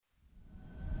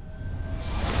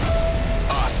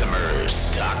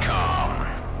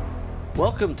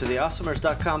Welcome to the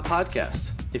Awesomers.com podcast.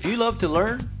 If you love to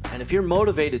learn, and if you're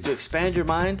motivated to expand your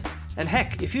mind, and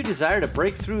heck, if you desire to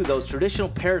break through those traditional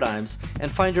paradigms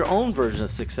and find your own version of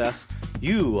success,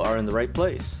 you are in the right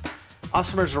place.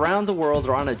 Awesomers around the world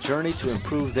are on a journey to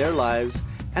improve their lives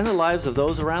and the lives of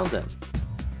those around them.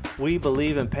 We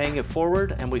believe in paying it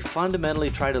forward, and we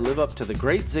fundamentally try to live up to the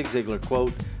great Zig Ziglar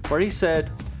quote, where he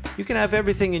said, "You can have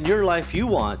everything in your life you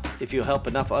want if you help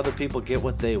enough other people get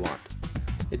what they want."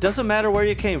 It doesn't matter where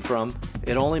you came from,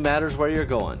 it only matters where you're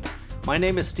going. My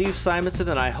name is Steve Simonson,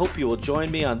 and I hope you will join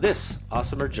me on this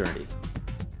awesomer journey.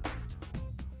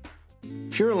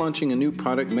 If you're launching a new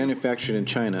product manufactured in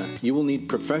China, you will need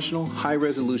professional,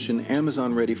 high-resolution,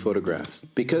 Amazon-ready photographs.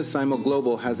 Because Simo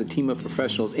Global has a team of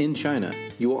professionals in China,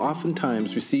 you will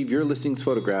oftentimes receive your listings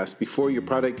photographs before your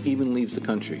product even leaves the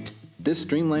country. This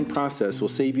streamlined process will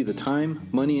save you the time,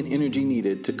 money, and energy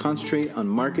needed to concentrate on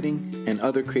marketing and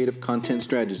other creative content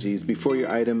strategies before your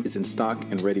item is in stock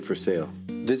and ready for sale.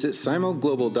 Visit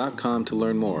simoglobal.com to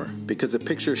learn more, because a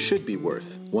picture should be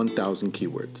worth 1,000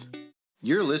 keywords.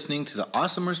 You're listening to the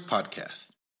Awesomers Podcast.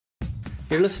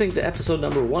 You're listening to episode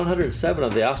number 107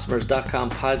 of the Awesomers.com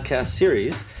podcast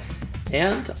series.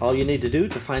 And all you need to do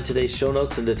to find today's show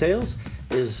notes and details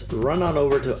is run on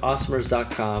over to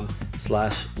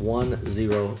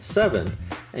awesomers.com/107,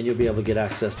 and you'll be able to get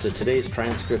access to today's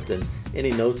transcript and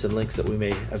any notes and links that we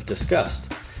may have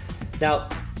discussed. Now,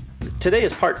 today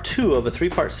is part 2 of a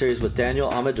 3-part series with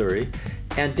Daniel Amaduri,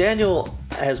 and Daniel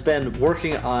has been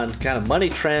working on kind of money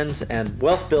trends and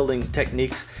wealth building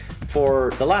techniques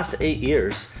for the last 8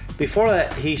 years. Before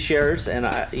that, he shares, and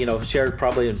shared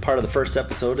probably in part of the first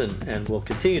episode, and will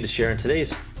continue to share in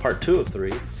today's part 2 of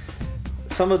 3,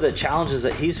 some of the challenges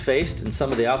that he's faced and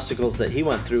some of the obstacles that he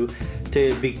went through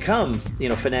to become,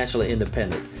 financially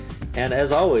independent. And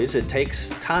as always, it takes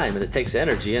time and it takes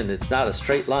energy, and it's not a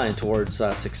straight line towards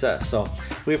success. So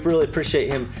we really appreciate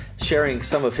him sharing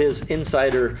some of his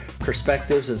insider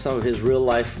perspectives and some of his real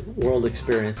life world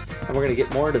experience. And we're going to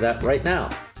get more into that right now.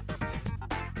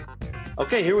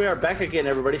 Okay, here we are back again,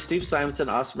 everybody. Steve Simonson,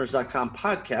 Awesomers.com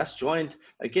podcast, joined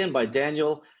again by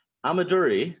Daniel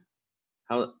Amaduri.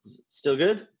 How, still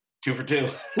good? 2 for 2.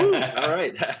 Woo, all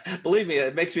right. Believe me,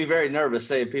 it makes me very nervous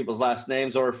saying people's last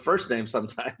names or first names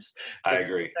sometimes. I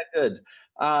agree. Good.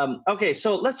 Okay,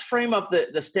 so let's frame up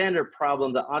the standard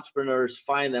problem that entrepreneurs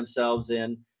find themselves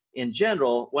in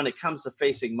general when it comes to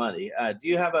facing money. Do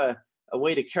you have a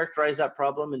way to characterize that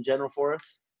problem in general for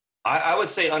us? I would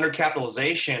say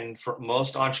undercapitalization for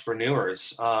most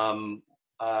entrepreneurs, and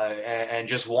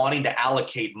just wanting to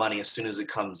allocate money as soon as it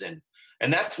comes in.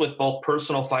 And that's with both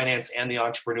personal finance and the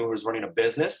entrepreneur who's running a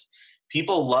business.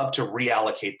 People love to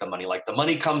reallocate the money. Like the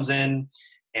money comes in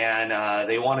and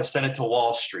they want to send it to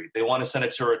Wall Street. They want to send it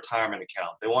to a retirement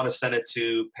account. They want to send it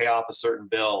to pay off a certain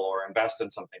bill or invest in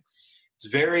something. It's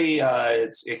very,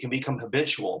 it can become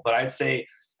habitual, but I'd say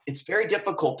it's very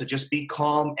difficult to just be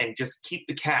calm and just keep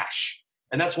the cash.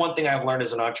 And that's one thing I've learned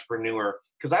as an entrepreneur,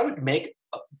 because I would make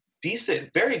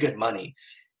decent, very good money.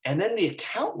 And then the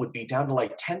account would be down to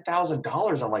like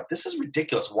 $10,000. I'm like, this is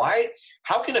ridiculous. Why?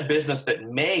 How can a business that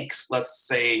makes, let's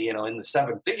say, in the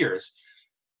 7 figures,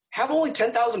 have only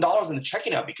 $10,000 in the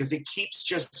checking account? Because it keeps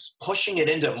just pushing it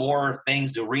into more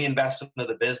things to reinvest into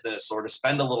the business or to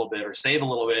spend a little bit or save a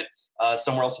little bit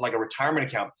somewhere else in like a retirement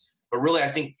account. But really,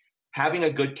 I think having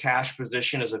a good cash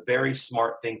position is a very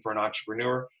smart thing for an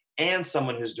entrepreneur and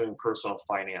someone who's doing personal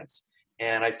finance.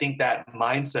 And I think that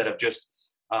mindset of just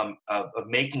of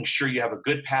making sure you have a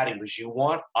good padding, because you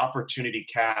want opportunity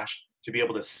cash to be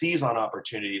able to seize on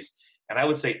opportunities. And I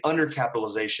would say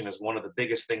undercapitalization is one of the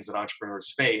biggest things that entrepreneurs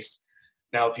face.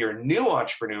 Now, if you're a new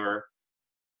entrepreneur,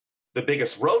 the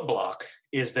biggest roadblock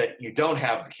is that you don't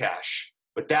have the cash,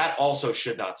 but that also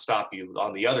should not stop you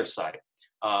on the other side.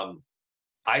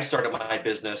 I started my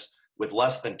business with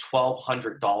less than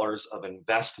 $1,200 of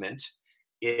investment.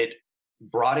 It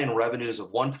brought in revenues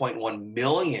of $1.1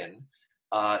 million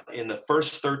in the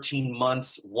first 13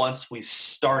 months once we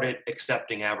started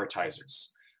accepting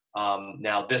advertisers.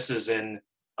 Now, this is in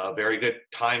a very good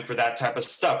time for that type of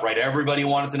stuff, right? Everybody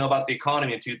wanted to know about the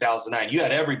economy in 2009. You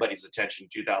had everybody's attention in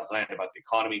 2009 about the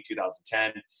economy,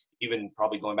 2010, even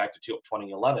probably going back to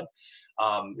 2011.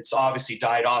 It's obviously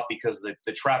died off because the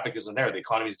traffic isn't there. The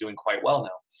economy is doing quite well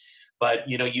now. But,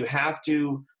 you have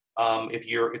to, if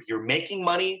you're making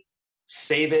money,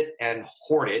 save it and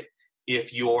hoard it.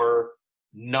 If you're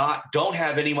don't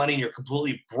have any money and you're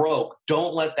completely broke,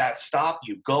 don't let that stop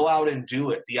you. Go out and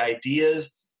do it. The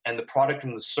ideas and the product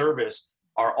and the service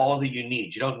are all that you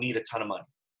need. You don't need a ton of money.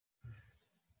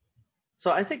 So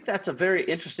I think that's a very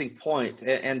interesting point,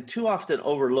 and too often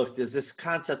overlooked is this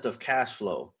concept of cash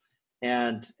flow,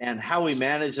 and how we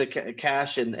manage the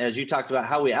cash, and as you talked about,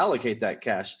 how we allocate that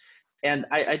cash. And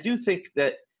I do think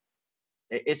that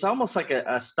it's almost like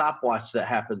a stopwatch that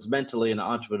happens mentally in an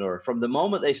entrepreneur. From the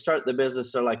moment they start the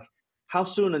business, they're like, how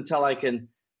soon until I can,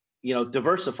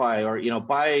 diversify, or,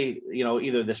 buy,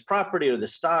 either this property or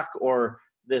this stock or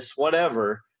this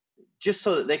whatever, just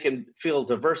so that they can feel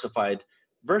diversified,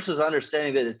 versus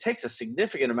understanding that it takes a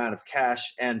significant amount of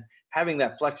cash, and having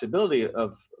that flexibility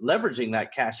of leveraging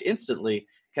that cash instantly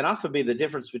can often be the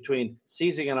difference between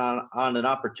seizing on an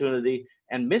opportunity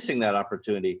and missing that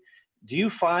opportunity. Do you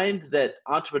find that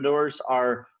entrepreneurs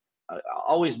are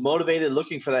always motivated,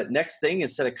 looking for that next thing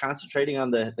instead of concentrating on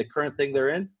the current thing they're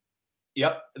in?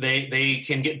 Yep, they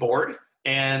can get bored,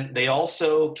 and they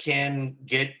also can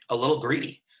get a little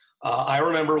greedy. I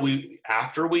remember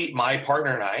my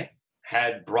partner and I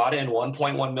had brought in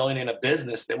 1.1 million in a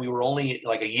business that we were only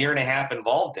like a year and a half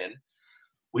involved in.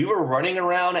 We were running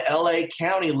around LA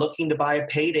County looking to buy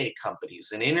payday companies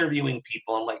and interviewing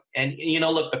people. Look,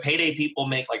 the payday people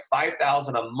make like $5,000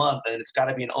 a month, and it's got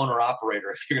to be an owner operator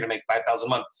if you're going to make $5,000 a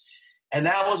month. And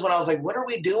that was when I was like, what are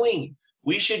we doing?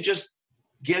 We should just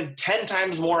give 10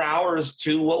 times more hours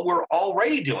to what we're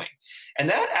already doing. And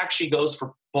that actually goes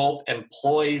for both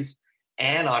employees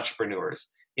and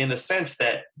entrepreneurs, in the sense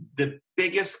that the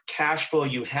biggest cash flow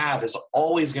you have is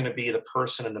always going to be the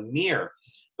person in the mirror.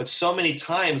 But so many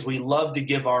times we love to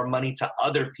give our money to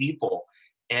other people.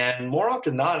 And more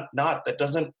often not, that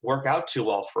doesn't work out too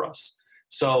well for us.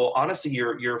 So honestly,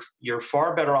 you're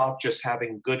far better off just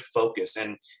having good focus.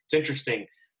 And it's interesting.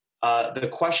 The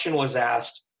question was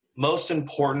asked, most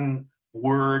important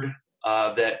word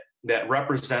that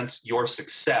represents your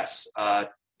success,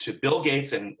 to Bill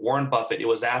Gates and Warren Buffett. It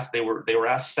was asked, they were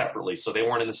asked separately, so they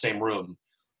weren't in the same room.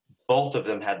 Both of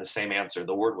them had the same answer.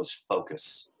 The word was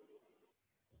focus.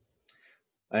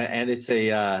 And it's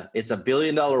a $1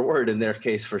 billion word in their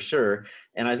case for sure.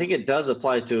 And I think it does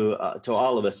apply to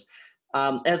all of us.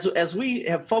 As we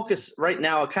have focused right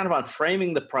now kind of on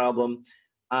framing the problem,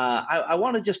 I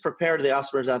want to just prepare the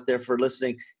entrepreneurs out there for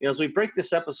listening. As we break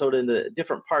this episode into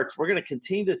different parts, we're going to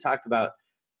continue to talk about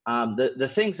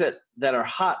the things that are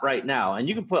hot right now. And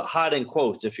you can put hot in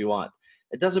quotes if you want.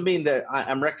 It doesn't mean that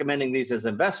I'm recommending these as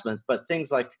investments, but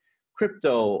things like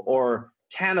crypto or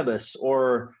cannabis,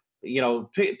 or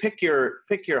pick your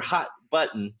hot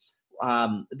button.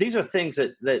 These are things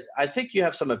that I think you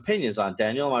have some opinions on,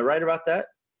 Daniel. Am I right about that?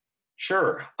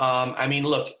 Sure.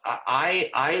 Look,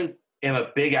 I am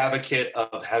a big advocate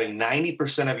of having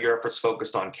 90% of your efforts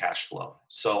focused on cash flow.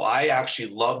 So I actually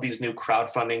love these new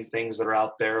crowdfunding things that are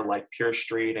out there, like Pure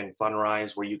Street and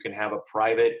Fundrise, where you can have a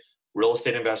private real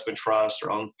estate investment trust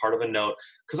or own part of a note.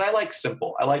 Because I like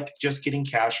simple. I like just getting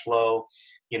cash flow.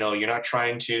 You're not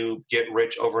trying to get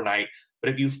rich overnight. But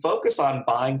if you focus on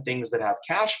buying things that have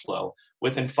cash flow,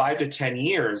 within 5 to 10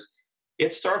 years,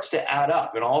 it starts to add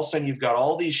up. And all of a sudden, you've got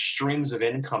all these streams of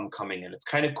income coming in. It's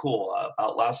kind of cool.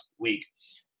 About last week,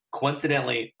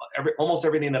 coincidentally, almost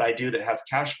everything that I do that has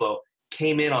cash flow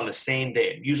came in on the same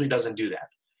day. It usually doesn't do that.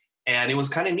 And it was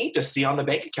kind of neat to see on the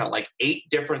bank account, like 8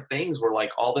 different things were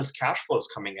like all this cash flow is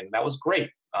coming in. That was great.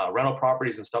 Rental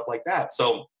properties and stuff like that.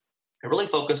 So I really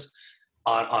focus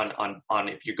on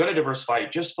if you're going to diversify,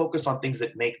 just focus on things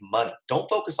that make money. Don't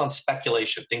focus on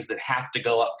speculation, things that have to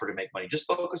go up to make money. Just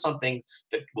focus on things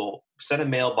that will send a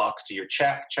mailbox to your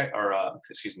send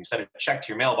a check to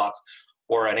your mailbox,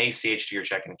 or an ACH to your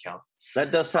checking account.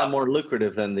 That does sound more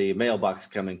lucrative than the mailbox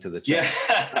coming to the check.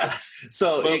 Yeah.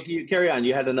 So you carry on.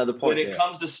 You had another point. When it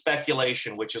comes to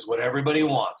speculation, which is what everybody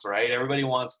wants, right? Everybody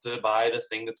wants to buy the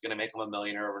thing that's going to make them a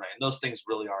millionaire overnight. And those things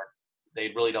really aren't.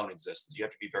 They really don't exist. You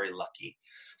have to be very lucky.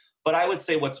 But I would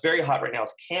say what's very hot right now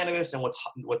is cannabis, and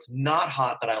what's not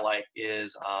hot that I like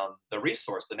is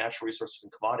the natural resources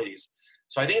and commodities.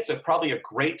 So I think it's probably a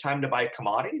great time to buy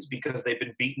commodities because they've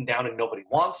been beaten down and nobody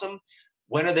wants them.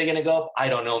 When are they going to go up? I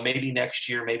don't know. Maybe next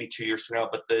year, maybe 2 years from now.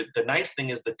 But the nice thing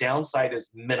is the downside is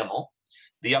minimal.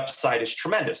 The upside is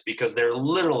tremendous because they're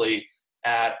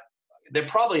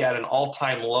probably at an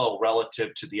all-time low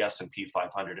relative to the S&P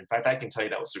 500. In fact, I can tell you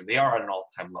that was certain. They are at an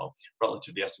all-time low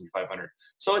relative to the S&P 500.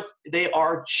 So they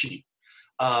are cheap.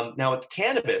 Now with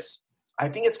cannabis, I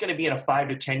think it's going to be in a 5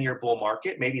 to 10 year bull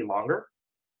market, maybe longer,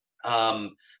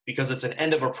 because it's an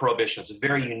end of a prohibition. It's a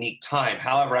very unique time.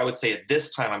 However, I would say at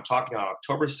this time, I'm talking on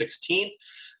October 16th,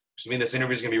 which means this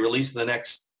interview is going to be released in the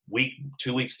next week,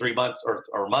 2 weeks, 3 months,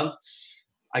 or a month.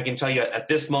 I can tell you at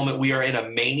this moment, we are in a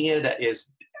mania that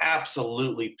is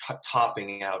absolutely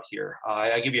topping out here.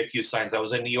 I give you a few signs. I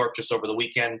was in New York just over the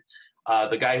weekend.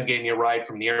 The guy who gave me a ride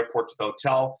from the airport to the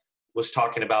hotel was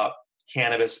talking about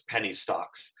cannabis penny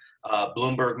stocks.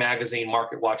 Bloomberg Magazine,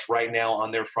 Market Watch right now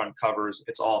on their front covers,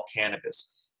 it's all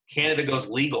cannabis. Canada goes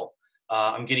legal.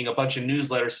 I'm getting a bunch of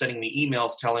newsletters sending me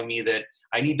emails telling me that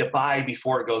I need to buy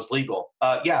before it goes legal.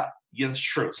 Yeah, it's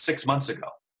true. 6 months ago,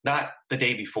 not the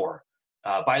day before.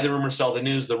 Buy the rumor, sell the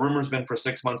news. The rumor's been for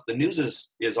 6 months. The news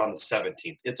is on the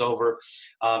 17th. It's over.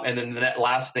 And then the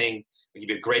last thing, I'll give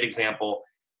you a great example.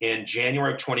 In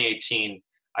January of 2018,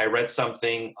 I read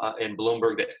something in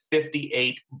Bloomberg that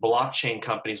 58 blockchain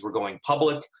companies were going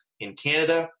public in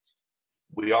Canada.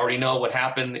 We already know what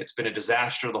happened. It's been a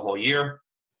disaster the whole year.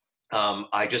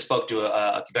 I just spoke to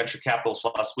a venture capitalist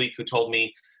last week who told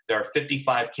me there are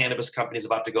 55 cannabis companies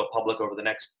about to go public over the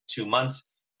next 2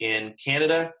 months in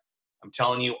Canada. I'm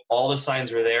telling you, all the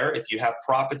signs are there. If you have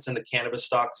profits in the cannabis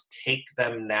stocks, take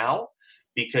them now,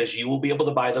 because you will be able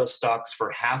to buy those stocks for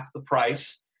half the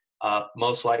price,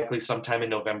 most likely sometime in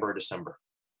November or December.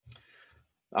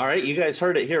 All right, you guys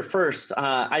heard it here first.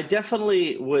 I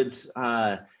definitely would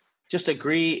just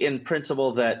agree in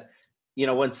principle that, you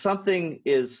know, when something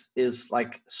is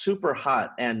like super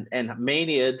hot, and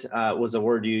mania was a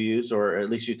word you used, or at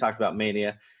least you talked about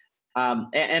mania.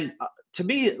 And to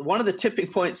me, one of the tipping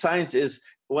point signs is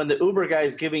when the Uber guy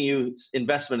is giving you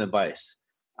investment advice.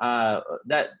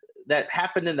 That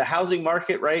happened in the housing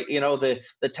market, right? You know, the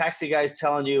taxi guy's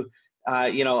telling you,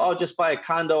 oh, just buy a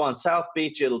condo on South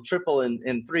Beach. It'll triple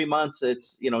in 3 months.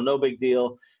 It's, no big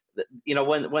deal. You know,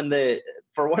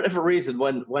 for whatever reason,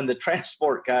 when the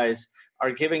transport guys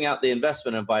are giving out the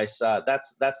investment advice,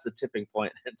 that's the tipping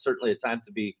point, and certainly a time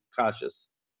to be cautious.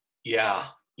 Yeah.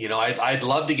 I'd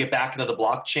love to get back into the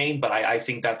blockchain, but I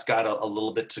think that's got a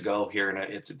little bit to go here, and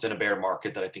it's in a bear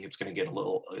market that I think it's going to get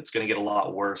a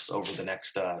lot worse over the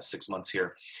next 6 months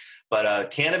here.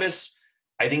 But cannabis,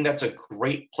 I think that's a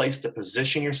great place to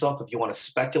position yourself if you want to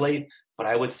speculate. But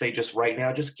I would say just right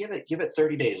now, just give it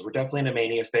 30 days. We're definitely in a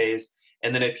mania phase,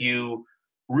 and then if you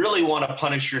really want to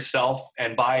punish yourself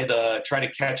and try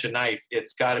to catch a knife,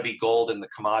 it's got to be gold and the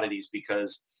commodities,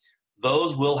 because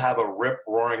those will have a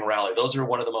rip-roaring rally. Those are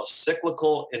one of the most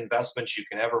cyclical investments you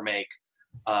can ever make.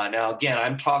 Now, again,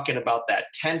 I'm talking about that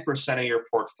 10% of your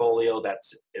portfolio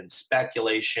that's in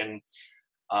speculation.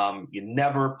 You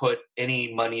never put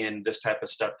any money in this type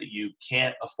of stuff that you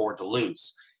can't afford to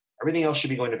lose. Everything else should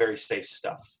be going to very safe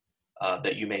stuff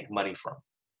that you make money from.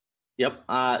 Yep.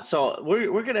 So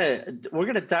we're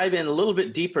gonna dive in a little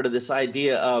bit deeper to this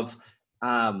idea of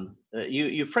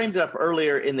you framed it up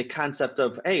earlier in the concept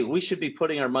of, hey, we should be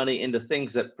putting our money into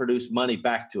things that produce money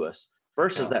back to us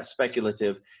versus that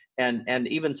speculative, and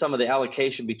even some of the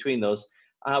allocation between those.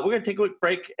 We're going to take a quick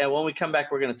break, and when we come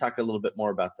back, we're going to talk a little bit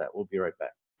more about that. We'll be right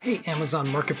back. Hey, Amazon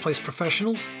Marketplace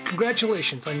professionals,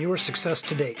 congratulations on your success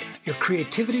to date. Your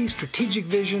creativity, strategic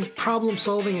vision, problem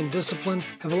solving, and discipline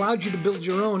have allowed you to build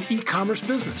your own e-commerce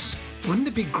business. Wouldn't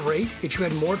it be great if you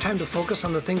had more time to focus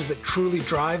on the things that truly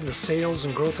drive the sales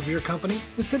and growth of your company?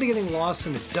 Instead of getting lost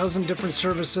in a dozen different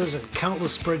services and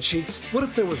countless spreadsheets, what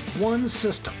if there was one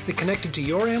system that connected to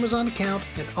your Amazon account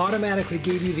and automatically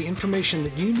gave you the information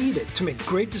that you needed to make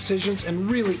great decisions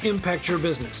and really impact your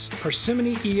business?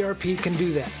 Parsimony ERP can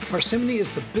do that. Parsimony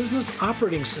is the business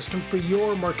operating system for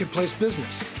your marketplace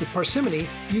business. With Parsimony,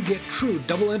 you get true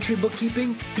double-entry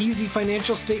bookkeeping, easy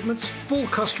financial statements, full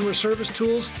customer service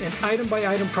tools, and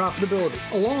item-by-item profitability,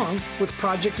 along with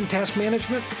project and task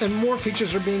management, and more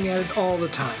features are being added all the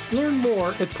time. Learn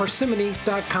more at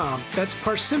parsimony.com. That's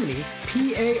Parsimony,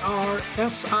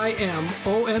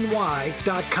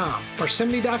 PARSIMONY.com.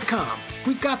 Parsimony.com.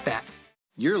 We've got that.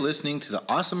 You're listening to the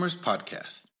Awesomers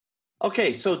Podcast.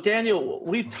 Okay, so Daniel,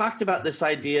 we've talked about this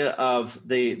idea of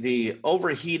the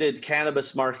overheated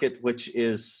cannabis market, which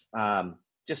is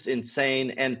just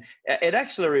insane. And it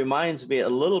actually reminds me a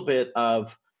little bit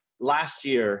of last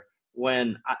year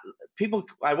when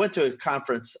I went to a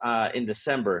conference in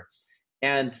December,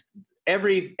 and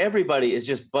everybody is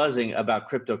just buzzing about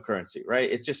cryptocurrency, right?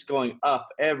 It's just going up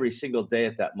every single day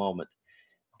at that moment.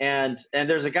 And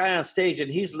there's a guy on stage,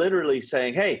 and he's literally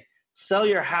saying, hey, sell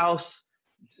your house,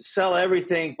 sell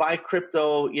everything, buy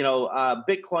crypto.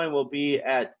 Bitcoin will be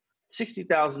at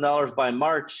 $60,000 by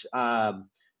March.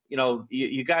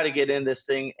 You got to get in this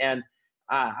thing. And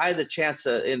I had the chance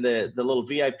in the little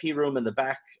VIP room in the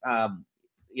back,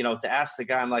 to ask the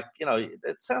guy, I'm like,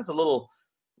 it sounds a little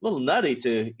nutty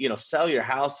to, sell your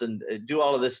house and do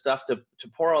all of this stuff to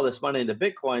pour all this money into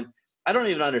Bitcoin. I don't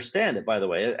even understand it, by the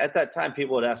way. At that time,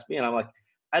 people would ask me, and I'm like,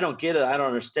 I don't get it. I don't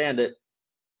understand it.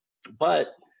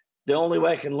 But the only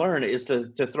way I can learn is to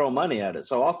throw money at it.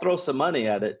 So I'll throw some money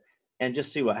at it and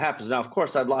just see what happens. Now, of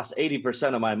course, I've lost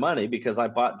 80% of my money because I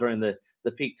bought during the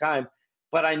peak time,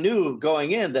 but I knew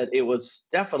going in that it was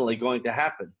definitely going to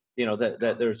happen.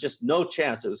 That there's just no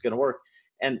chance it was going to work.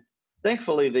 And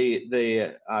thankfully,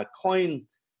 the coin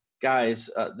guys,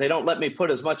 they don't let me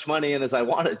put as much money in as I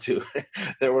wanted to.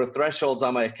 There were thresholds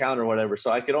on my account or whatever,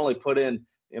 so I could only put in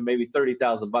maybe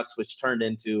 $30,000, which turned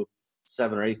into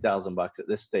 $7,000 or $8,000 at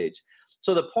this stage.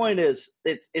 So the point is,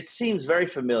 it seems very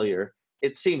familiar.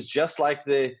 It seems just like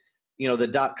the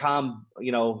 .com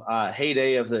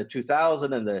heyday of the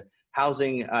 2000 and the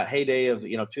housing heyday of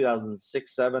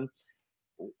 2006, 2007.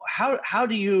 How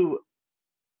do you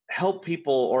help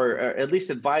people, or at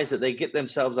least advise that they get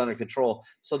themselves under control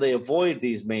so they avoid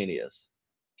these manias?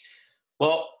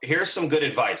 Well, here's some good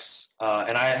advice.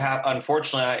 And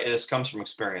unfortunately, this comes from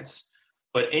experience.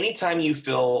 But anytime you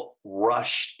feel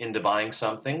rushed into buying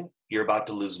something, you're about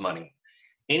to lose money.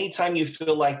 Anytime you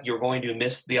feel like you're going to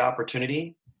miss the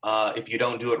opportunity, if you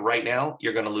don't do it right now,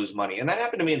 you're going to lose money. And that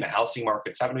happened to me in the housing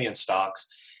markets, happened to me in stocks.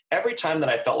 Every time that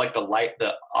I felt like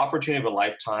the opportunity of a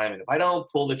lifetime, and if I don't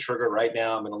pull the trigger right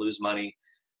now, I'm going to lose money.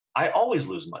 I always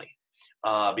lose money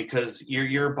because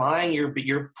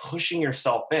you're pushing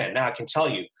yourself in. Now I can tell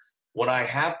you, when I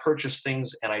have purchased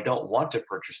things and I don't want to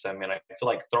purchase them, and I feel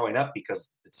like throwing up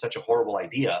because it's such a horrible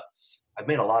idea, I've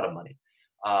made a lot of money.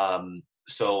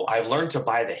 So I've learned to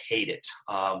buy the hate it.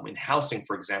 In housing,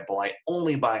 for example, I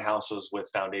only buy houses with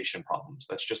foundation problems.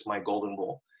 That's just my golden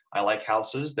rule. I like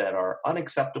houses that are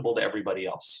unacceptable to everybody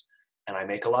else, and I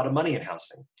make a lot of money in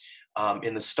housing.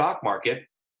 In the stock market,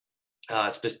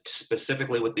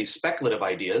 specifically with these speculative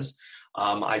ideas,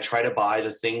 I try to buy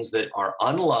the things that are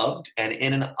unloved and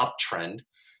in an uptrend,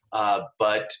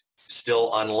 but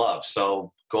still unloved.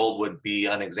 So gold would be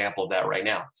an example of that right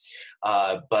now.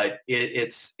 But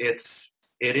it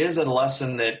is a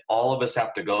lesson that all of us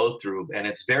have to go through, and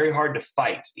it's very hard to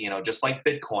fight. Just like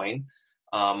Bitcoin.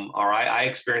 Or I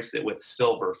experienced it with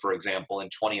silver, for example, in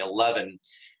 2011.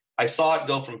 I saw it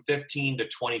go from 15 to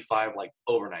 25 like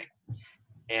overnight.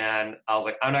 And I was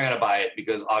like, I'm not going to buy it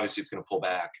because obviously it's going to pull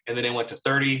back. And then it went to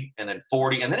 30 and then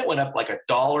 40. And then it went up like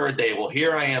 $1 a day. Well,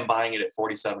 here I am buying it at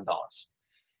 $47.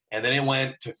 And then it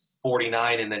went to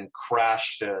 49 and then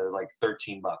crashed to like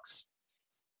 $13.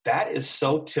 That is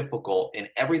so typical in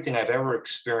everything I've ever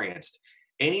experienced.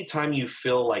 Anytime you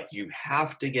feel like you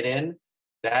have to get in,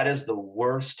 that is the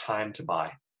worst time to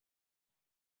buy.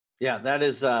 Yeah, that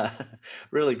is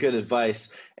really good advice.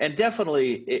 And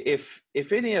definitely, if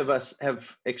any of us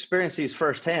have experienced these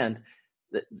firsthand,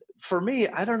 for me,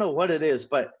 I don't know what it is,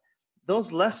 but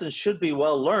those lessons should be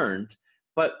well learned.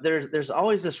 But there's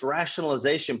always this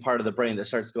rationalization part of the brain that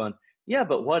starts going, yeah,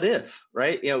 but what if,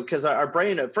 right? Because our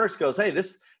brain at first goes, hey,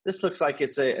 this looks like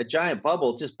it's a giant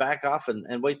bubble. Just back off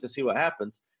and wait to see what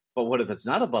happens. But what if it's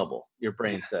not a bubble? Your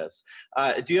brain says.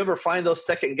 Do you ever find those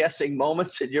second guessing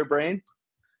moments in your brain?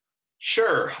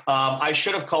 Sure. I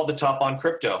should have called the top on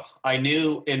crypto. I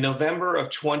knew in November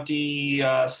of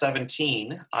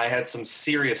 2017, I had some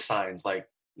serious signs like,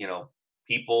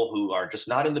 people who are just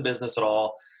not in the business at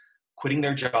all, quitting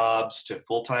their jobs to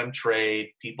full-time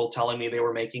trade, people telling me they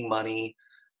were making money,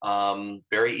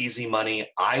 very easy money.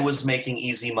 I was making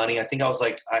easy money. I think I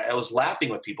was laughing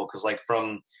with people because like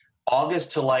from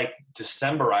August to like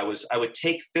December, I would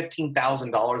take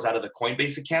 $15,000 out of the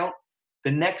Coinbase account.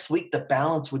 The next week, the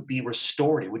balance would be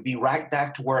restored. It would be right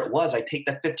back to where it was. I take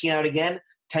that 15 out again.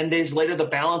 10 days later, the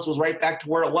balance was right back to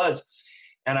where it was.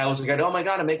 And I was like, oh my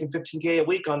God, I'm making $15K a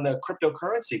week on the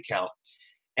cryptocurrency account.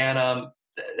 And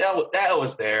that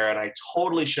was there. And I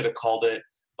totally should have called it,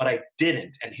 but I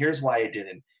didn't. And here's why I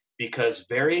didn't. Because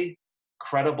very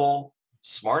credible,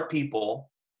 smart people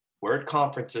were at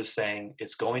conferences saying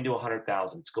it's going to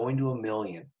 100,000, it's going to 1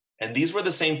 million. And these were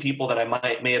the same people that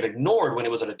I may have ignored when it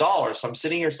was at $1. So I'm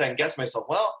sitting here saying, guess myself,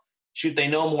 well, shoot, they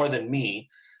know more than me.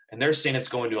 And they're saying it's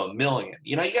going to 1 million.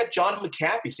 You got John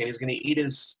McAfee saying he's going to eat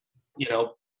his,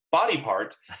 body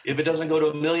part if it doesn't go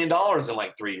to $1 million in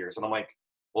like 3 years. And I'm like,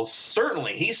 well,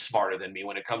 certainly he's smarter than me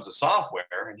when it comes to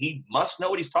software, and he must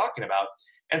know what he's talking about.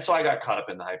 And so I got caught up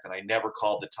in the hype, and I never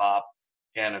called the top.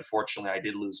 And unfortunately, I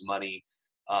did lose money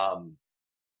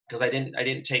because I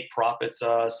didn't take profits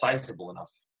sizable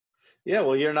enough. Yeah,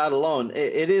 well, you're not alone.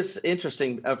 It is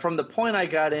interesting. From the point I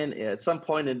got in at some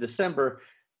point in December,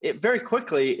 very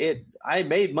quickly I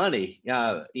made money.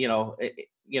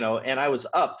 And I was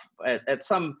up at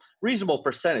some reasonable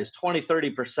percentage, 20,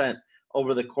 30%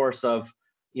 over the course of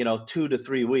 2 to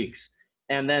 3 weeks.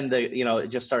 And then it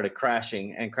just started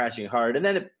crashing hard. And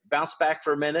then it bounced back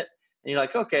for a minute, and you're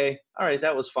like, okay, all right,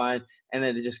 that was fine. And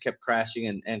then it just kept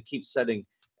crashing and keeps setting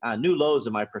new lows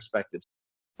in my perspective.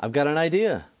 I've got an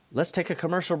idea. let's take a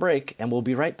commercial break, and we'll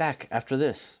be right back after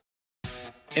this.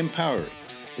 Empowery.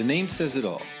 The name says it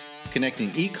all.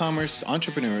 Connecting e-commerce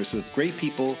entrepreneurs with great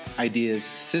people, ideas,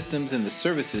 systems, and the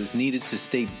services needed to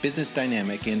stay business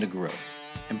dynamic and to grow.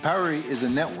 Empowery is a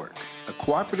network, a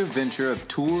cooperative venture of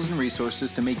tools and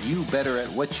resources to make you better at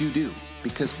what you do,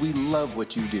 because we love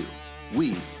what you do.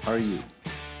 We are you.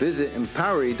 Visit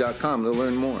Empowery.com to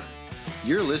learn more.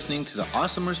 You're listening to the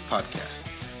Awesomers Podcast.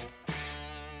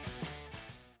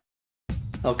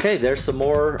 Okay, there's some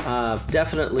more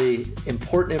definitely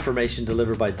important information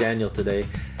delivered by Daniel today.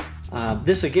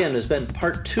 This again has been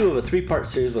part 2 of a 3-part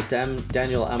series with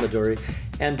Daniel Ameduri,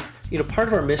 and part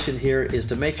of our mission here is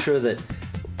to make sure that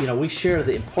we share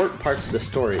the important parts of the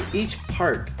story. Each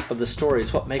part of the story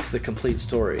is what makes the complete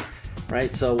story,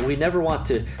 right? So we never want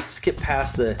to skip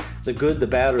past the good, the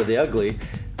bad, or the ugly,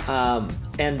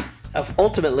 and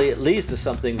ultimately it leads to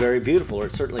something very beautiful, or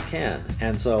it certainly can.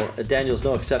 And so Daniel's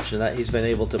no exception to that. He's been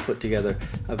able to put together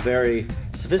a very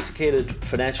sophisticated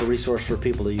financial resource for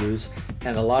people to use,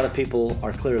 and a lot of people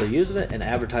are clearly using it, and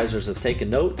advertisers have taken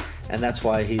note, and that's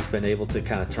why he's been able to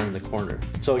kind of turn the corner.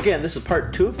 So again, this is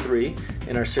part 2 of 3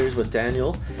 in our series with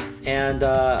Daniel, and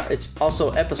it's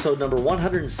also episode number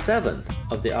 107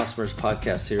 of the Awesomers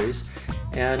podcast series.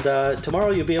 And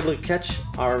tomorrow you'll be able to catch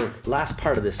our last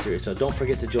part of this series, so don't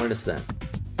forget to join us then.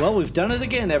 Well, we've done it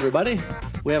again, everybody.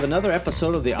 We have another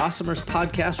episode of the Awesomers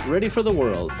podcast ready for the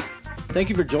world. Thank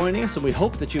you for joining us, and we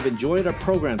hope that you've enjoyed our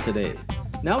program today.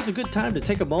 Now is a good time to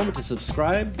take a moment to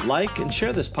subscribe, like, and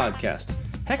share this podcast.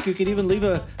 Heck, you could even leave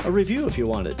a review if you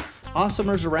wanted.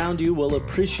 Awesomers around you will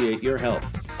appreciate your help.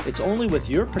 It's only with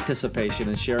your participation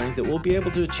and sharing that we'll be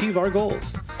able to achieve our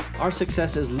goals. Our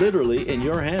success is literally in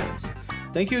your hands.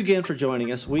 Thank you again for joining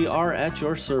us. We are at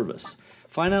your service.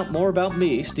 Find out more about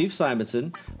me, Steve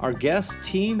Simonson, our guest,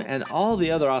 team, and all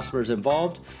the other Awesomers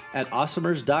involved at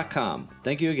awesomers.com.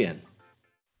 Thank you again.